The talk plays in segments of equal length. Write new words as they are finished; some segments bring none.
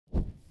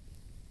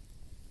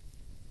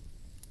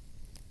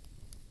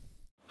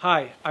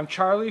Hi, I'm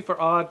Charlie for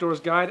All Outdoors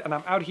Guide, and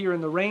I'm out here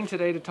in the rain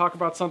today to talk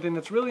about something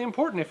that's really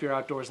important if you're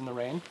outdoors in the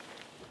rain.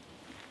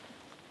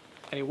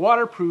 A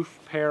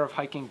waterproof pair of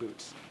hiking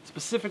boots,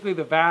 specifically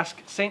the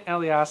Vasque St.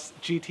 Elias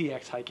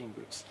GTX hiking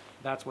boots.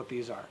 That's what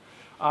these are.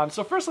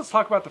 So first let's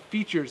talk about the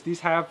features.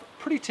 These have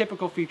pretty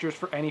typical features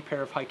for any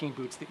pair of hiking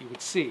boots that you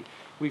would see.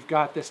 We've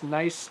got this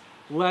nice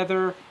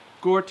leather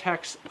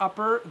Gore-Tex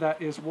upper that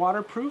is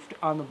waterproofed.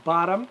 On the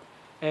bottom,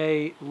 rubber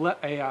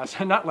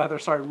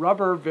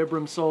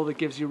Vibram sole that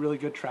gives you really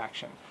good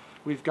traction.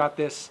 We've got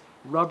this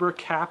rubber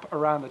cap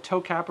around the toe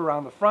cap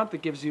around the front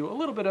that gives you a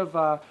little bit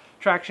of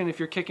traction if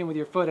you're kicking with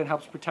your foot and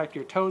helps protect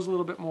your toes a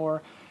little bit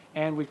more.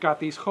 And we've got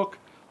these hook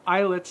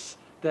eyelets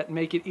that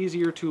make it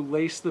easier to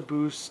lace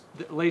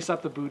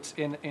up the boots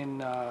in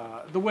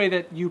the way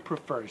that you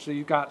prefer. So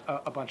you've got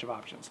a bunch of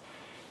options.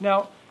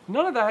 Now,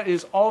 none of that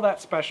is all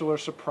that special or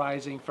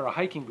surprising for a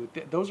hiking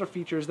boot. Those are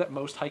features that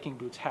most hiking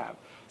boots have.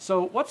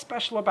 So what's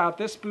special about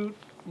this boot?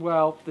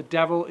 Well, the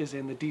devil is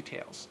in the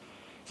details.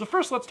 So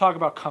first let's talk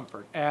about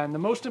comfort. And the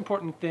most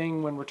important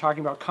thing when we're talking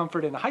about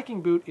comfort in a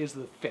hiking boot is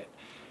the fit.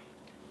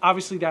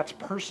 Obviously that's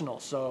personal,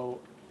 so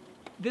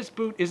this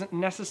boot isn't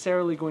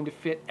necessarily going to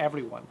fit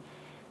everyone.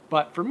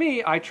 But for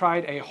me, I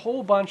tried a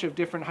whole bunch of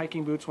different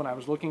hiking boots when I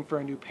was looking for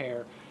a new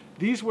pair.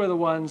 These were the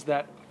ones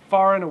that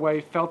far and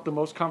away felt the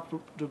most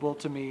comfortable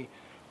to me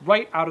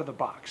right out of the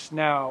box.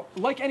 Now,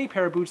 like any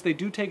pair of boots, they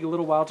do take a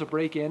little while to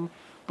break in,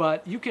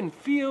 but you can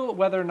feel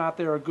whether or not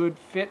they're a good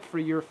fit for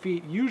your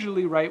feet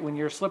usually right when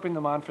you're slipping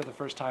them on for the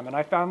first time, and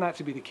I found that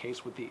to be the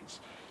case with these.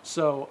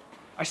 So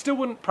I still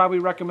wouldn't probably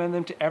recommend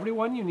them to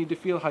everyone. You need to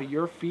feel how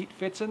your feet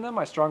fits in them.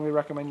 I strongly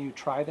recommend you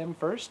try them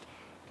first,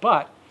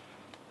 but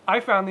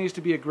I found these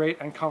to be a great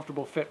and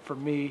comfortable fit for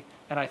me,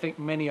 and I think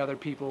many other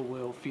people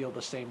will feel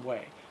the same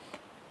way.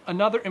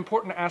 Another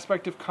important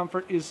aspect of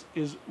comfort is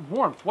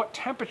warmth. What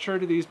temperature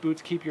do these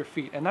boots keep your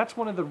feet? And that's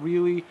one of the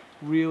really,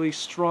 really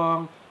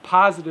strong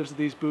positives of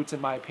these boots,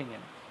 in my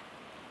opinion.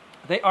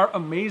 They are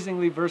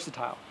amazingly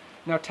versatile.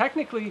 Now,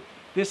 technically,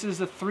 this is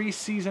a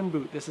 3-season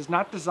boot. This is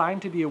not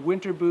designed to be a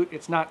winter boot.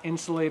 It's not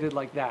insulated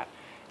like that.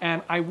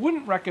 And I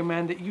wouldn't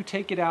recommend that you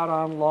take it out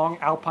on long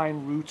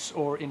alpine routes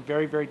or in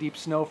very, very deep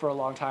snow for a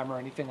long time or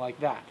anything like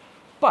that.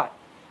 But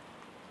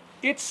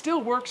it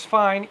still works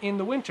fine in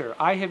the winter.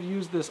 I have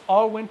used this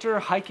all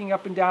winter hiking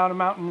up and down a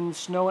mountain in the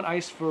snow and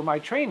ice for my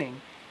training,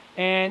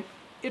 and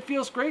it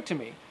feels great to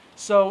me.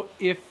 So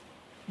if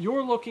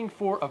you're looking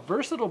for a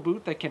versatile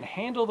boot that can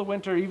handle the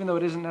winter even though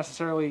it isn't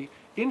necessarily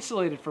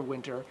insulated for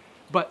winter,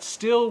 but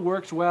still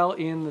works well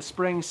in the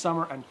spring,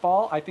 summer, and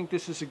fall, I think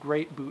this is a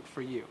great boot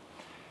for you.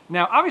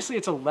 Now, obviously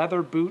it's a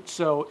leather boot,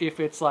 so if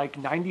it's like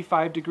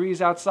 95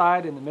 degrees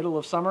outside in the middle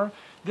of summer,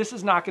 this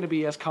is not going to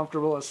be as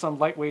comfortable as some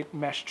lightweight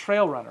mesh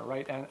trail runner,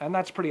 right? And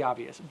that's pretty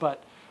obvious.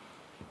 But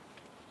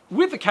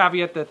with the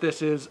caveat that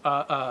this is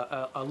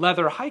a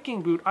leather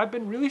hiking boot, I've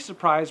been really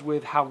surprised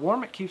with how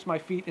warm it keeps my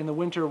feet in the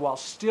winter while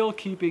still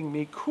keeping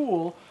me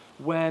cool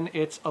when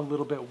it's a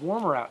little bit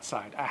warmer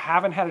outside. I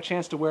haven't had a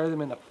chance to wear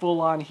them in the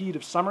full-on heat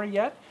of summer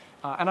yet,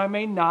 and I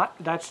may not.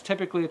 That's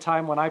typically a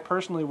time when I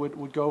personally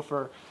would go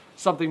for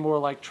something more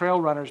like trail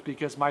runners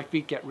because my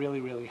feet get really,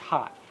 really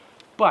hot.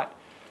 But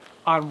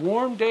on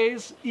warm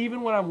days,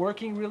 even when I'm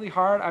working really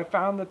hard, I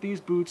found that these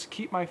boots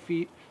keep my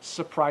feet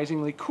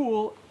surprisingly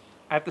cool.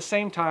 At the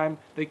same time,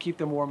 they keep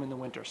them warm in the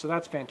winter, so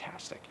that's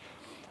fantastic.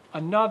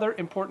 Another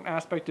important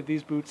aspect of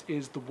these boots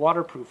is the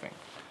waterproofing.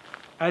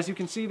 As you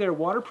can see, they're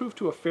waterproof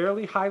to a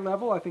fairly high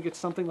level. I think it's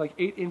something like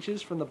 8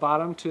 inches from the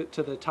bottom to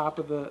the top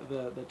of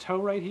the toe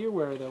right here,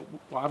 where well,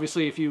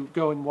 obviously if you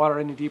go in water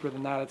any deeper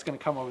than that, it's going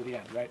to come over the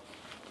end, right?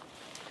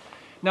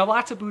 Now,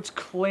 lots of boots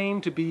claim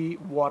to be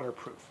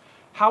waterproof.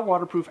 How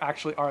waterproof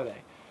actually are they?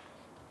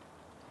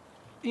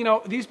 You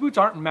know, these boots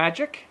aren't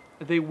magic.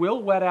 They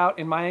will wet out,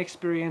 in my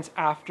experience,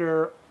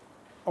 after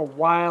a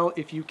while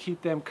if you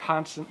keep them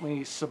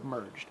constantly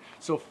submerged.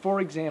 So,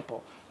 for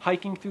example,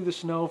 hiking through the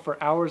snow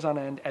for hours on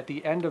end, at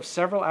the end of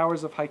several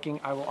hours of hiking,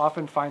 I will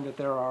often find that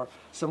there are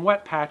some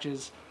wet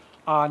patches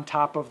on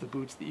top of the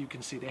boots that you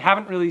can see. They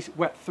haven't really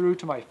wet through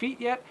to my feet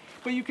yet,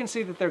 but you can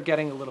see that they're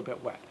getting a little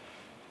bit wet.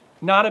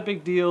 Not a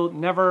big deal,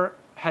 never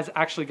has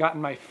actually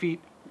gotten my feet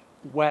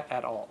wet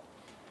at all.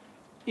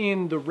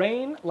 In the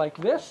rain like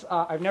this,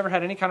 I've never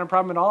had any kind of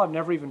problem at all. I've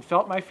never even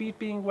felt my feet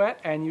being wet,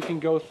 and you can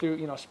go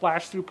through,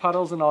 splash through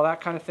puddles and all that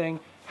kind of thing.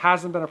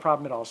 Hasn't been a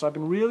problem at all. So I've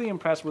been really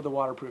impressed with the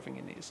waterproofing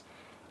in these.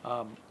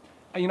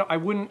 I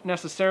wouldn't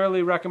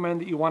necessarily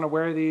recommend that you want to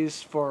wear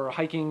these for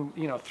hiking,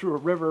 through a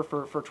river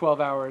for 12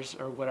 hours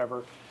or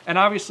whatever. And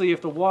obviously,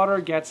 if the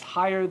water gets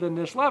higher than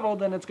this level,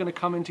 then it's going to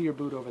come into your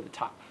boot over the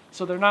top.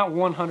 So they're not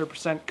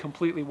 100%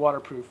 completely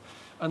waterproof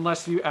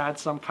unless you add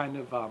some kind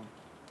of,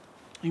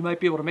 you might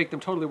be able to make them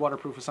totally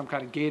waterproof with some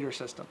kind of gaiter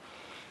system.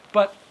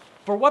 But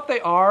for what they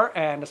are,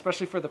 and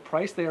especially for the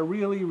price, they are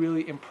really,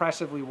 really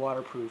impressively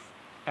waterproof,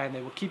 and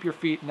they will keep your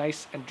feet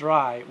nice and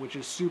dry, which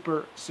is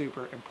super,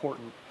 super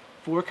important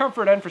for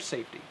comfort and for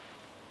safety.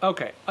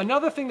 Okay,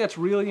 another thing that's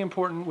really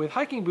important with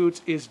hiking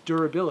boots is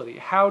durability.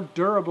 How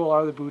durable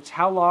are the boots?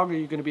 How long are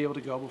you going to be able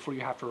to go before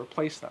you have to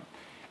replace them?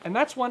 And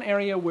that's one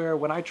area where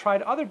when I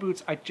tried other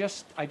boots, I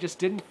just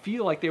didn't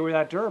feel like they were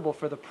that durable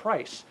for the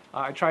price.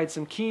 I tried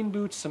some Keen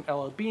boots, some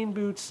LL Bean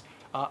boots,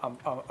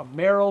 a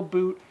Merrell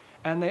boot,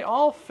 and they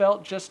all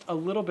felt just a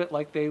little bit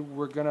like they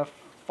were going to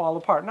fall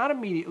apart. Not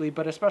immediately,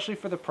 but especially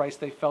for the price,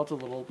 they felt a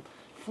little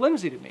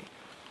flimsy to me.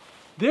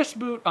 This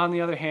boot, on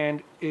the other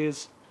hand,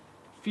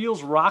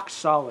 feels rock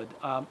solid.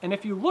 And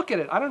if you look at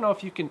it, I don't know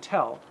if you can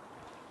tell,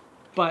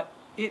 but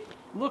it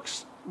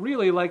looks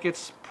really like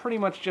it's pretty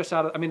much just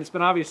out of, I mean, it's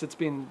been obvious it's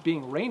being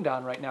rained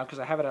on right now because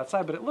I have it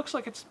outside, but it looks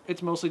like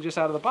it's mostly just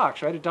out of the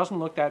box, right? It doesn't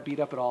look that beat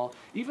up at all.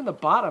 Even the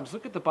bottoms,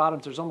 look at the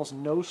bottoms, there's almost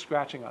no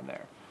scratching on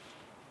there.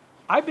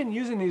 I've been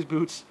using these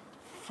boots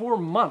for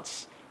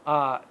months,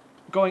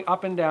 going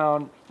up and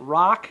down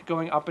rock,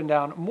 going up and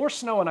down, more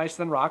snow and ice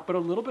than rock, but a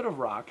little bit of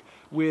rock,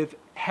 with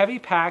heavy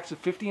packs of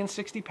 50 and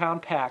 60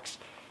 pound packs,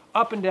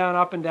 up and down,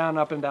 up and down,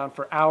 up and down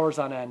for hours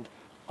on end,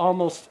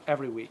 almost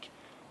every week.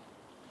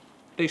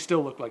 They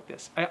still look like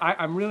this.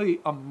 I'm really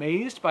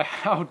amazed by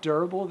how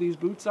durable these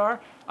boots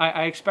are.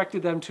 I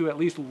expected them to at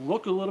least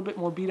look a little bit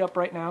more beat up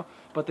right now,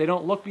 but they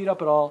don't look beat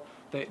up at all.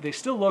 They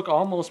still look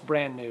almost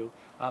brand new.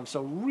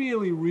 So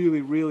really, really,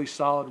 really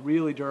solid,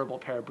 really durable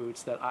pair of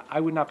boots that I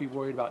would not be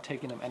worried about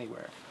taking them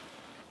anywhere.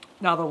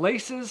 Now the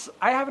laces,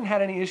 I haven't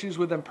had any issues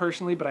with them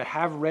personally, but I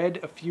have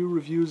read a few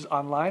reviews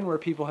online where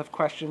people have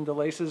questioned the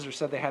laces or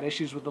said they had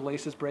issues with the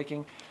laces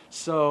breaking.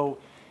 So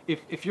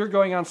if you're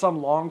going on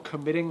some long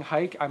committing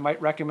hike, I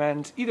might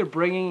recommend either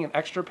bringing an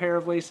extra pair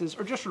of laces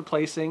or just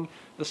replacing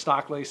the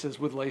stock laces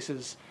with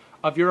laces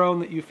of your own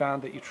that you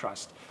found that you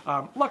trust.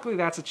 Luckily,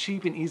 that's a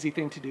cheap and easy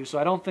thing to do, so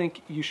I don't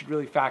think you should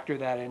really factor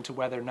that into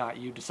whether or not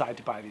you decide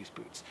to buy these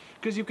boots,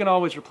 because you can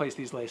always replace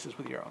these laces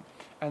with your own,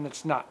 and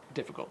it's not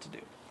difficult to do.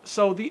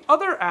 So the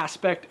other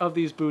aspect of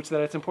these boots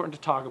that it's important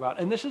to talk about,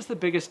 and this is the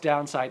biggest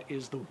downside,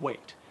 is the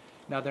weight.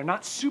 Now, they're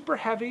not super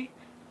heavy.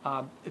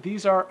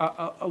 These are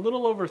a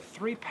little over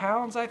 3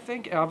 pounds, I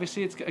think. And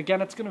obviously, it's going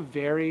to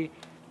vary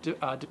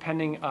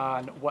depending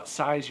on what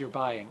size you're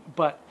buying.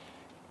 But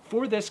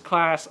for this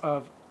class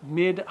of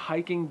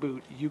mid-hiking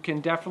boot, you can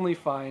definitely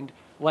find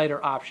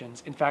lighter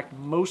options. In fact,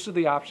 most of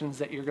the options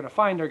that you're going to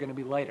find are going to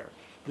be lighter.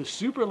 The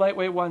super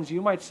lightweight ones,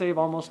 you might save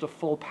almost a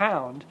full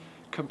pound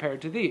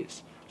compared to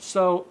these.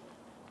 So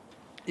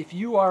if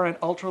you are an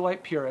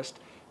ultralight purist,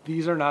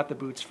 these are not the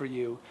boots for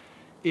you.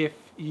 If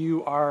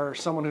you are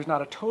someone who's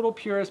not a total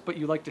purist, but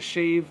you like to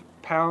shave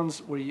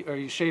pounds or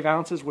you shave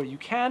ounces where you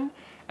can,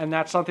 and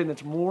that's something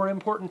that's more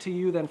important to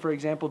you than, for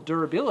example,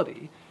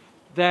 durability,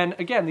 then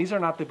again, these are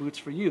not the boots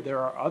for you. There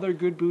are other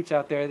good boots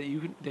out there that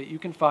you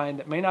can find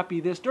that may not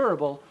be this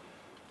durable,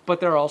 but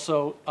they're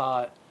also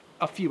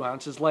a few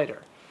ounces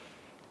lighter.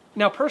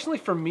 Now, personally,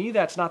 for me,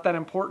 that's not that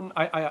important.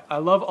 I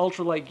love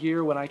ultralight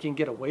gear when I can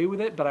get away with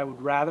it, but I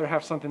would rather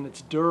have something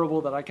that's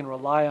durable, that I can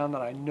rely on,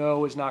 that I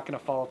know is not going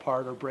to fall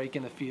apart or break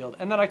in the field,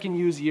 and that I can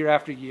use year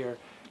after year,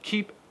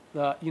 keep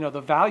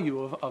the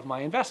value of my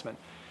investment.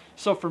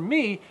 So for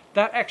me,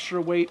 that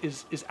extra weight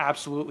is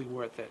absolutely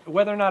worth it.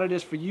 Whether or not it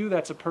is for you,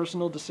 that's a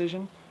personal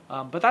decision.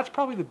 But that's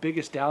probably the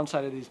biggest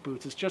downside of these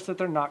boots. It's just that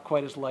they're not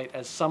quite as light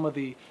as some of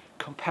the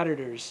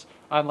competitors,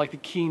 like the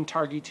Keen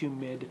Targi 2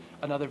 Mid,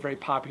 another very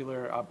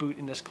popular boot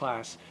in this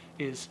class,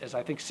 is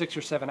I think 6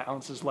 or 7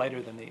 ounces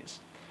lighter than these.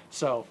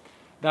 So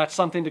that's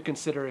something to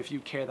consider if you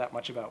care that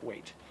much about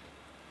weight.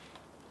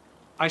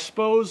 I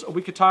suppose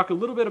we could talk a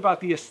little bit about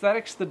the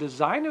aesthetics, the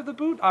design of the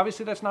boot.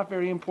 Obviously, that's not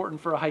very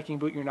important for a hiking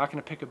boot. You're not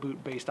going to pick a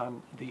boot based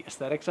on the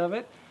aesthetics of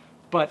it.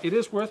 But it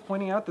is worth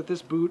pointing out that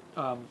this boot,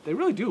 they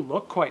really do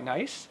look quite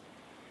nice.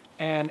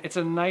 And it's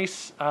a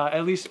nice,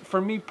 at least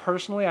for me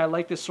personally, I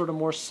like this sort of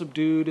more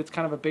subdued. It's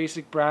kind of a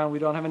basic brown. We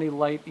don't have any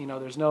light,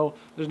 there's no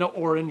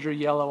orange or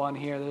yellow on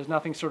here. There's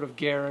nothing sort of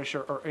garish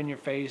or in your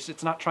face.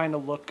 It's not trying to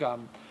look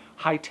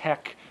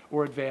high-tech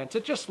or advanced.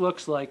 It just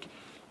looks like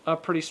a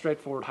pretty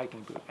straightforward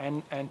hiking boot.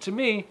 And to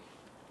me,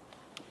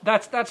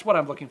 that's what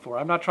I'm looking for.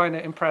 I'm not trying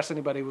to impress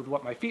anybody with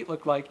what my feet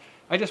look like.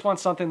 I just want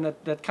something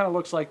that kind of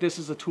looks like this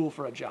is a tool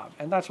for a job.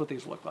 And that's what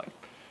these look like.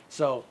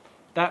 So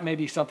that may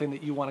be something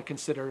that you want to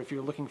consider if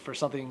you're looking for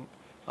something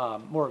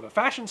more of a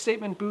fashion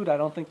statement boot. I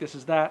don't think this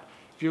is that.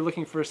 If you're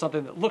looking for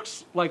something that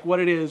looks like what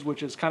it is,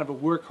 which is kind of a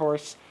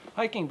workhorse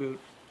hiking boot,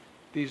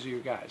 these are your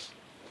guys.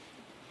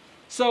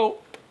 So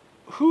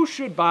who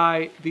should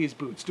buy these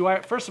boots?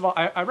 First of all,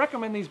 I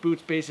recommend these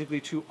boots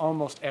basically to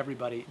almost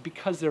everybody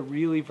because they're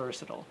really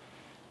versatile.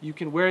 You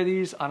can wear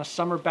these on a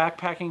summer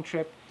backpacking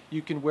trip.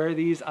 You can wear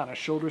these on a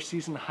shoulder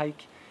season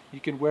hike. You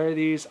can wear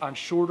these on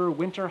shorter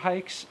winter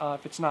hikes.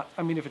 If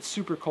it's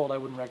super cold, I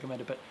wouldn't recommend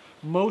it, but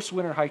most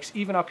winter hikes,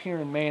 even up here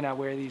in Maine, I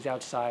wear these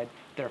outside.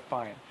 They're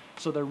fine.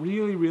 So they're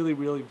really, really,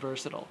 really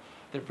versatile.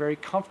 They're very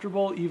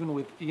comfortable, even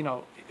with,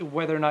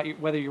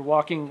 whether you're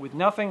walking with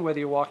nothing, whether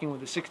you're walking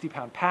with a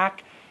 60-pound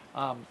pack,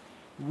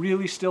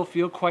 really still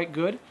feel quite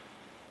good.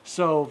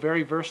 So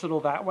very versatile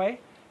that way.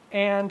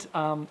 And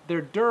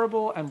they're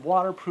durable and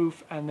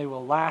waterproof, and they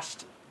will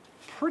last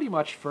pretty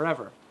much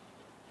forever.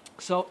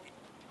 So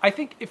I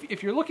think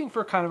if you're looking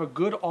for kind of a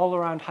good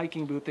all-around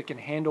hiking boot that can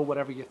handle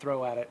whatever you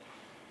throw at it,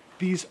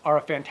 these are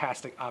a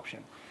fantastic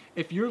option.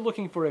 If you're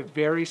looking for a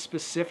very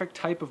specific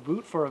type of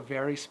boot for a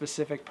very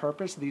specific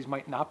purpose, these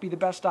might not be the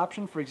best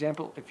option. For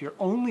example, if you're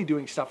only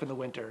doing stuff in the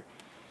winter,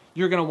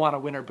 you're going to want a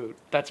winter boot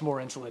that's more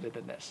insulated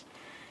than this.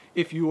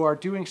 If you are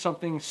doing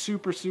something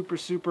super, super,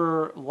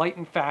 super light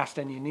and fast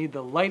and you need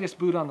the lightest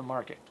boot on the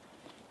market,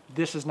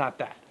 this is not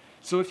that.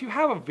 So if you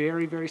have a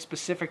very, very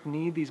specific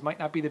need, these might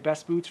not be the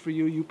best boots for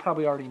you. You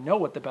probably already know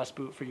what the best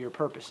boot for your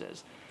purpose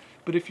is.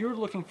 But if you're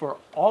looking for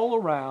all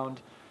around,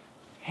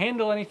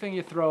 handle anything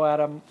you throw at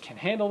them, can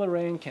handle the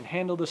rain, can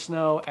handle the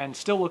snow, and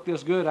still look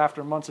this good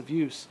after months of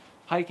use,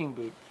 hiking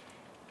boot,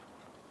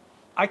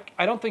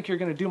 I don't think you're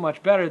going to do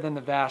much better than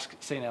the Vasque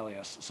St.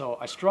 Elias. So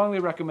I strongly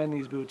recommend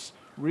these boots.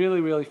 Really,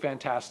 really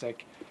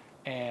fantastic.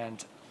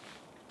 And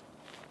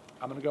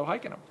I'm going to go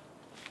hiking them.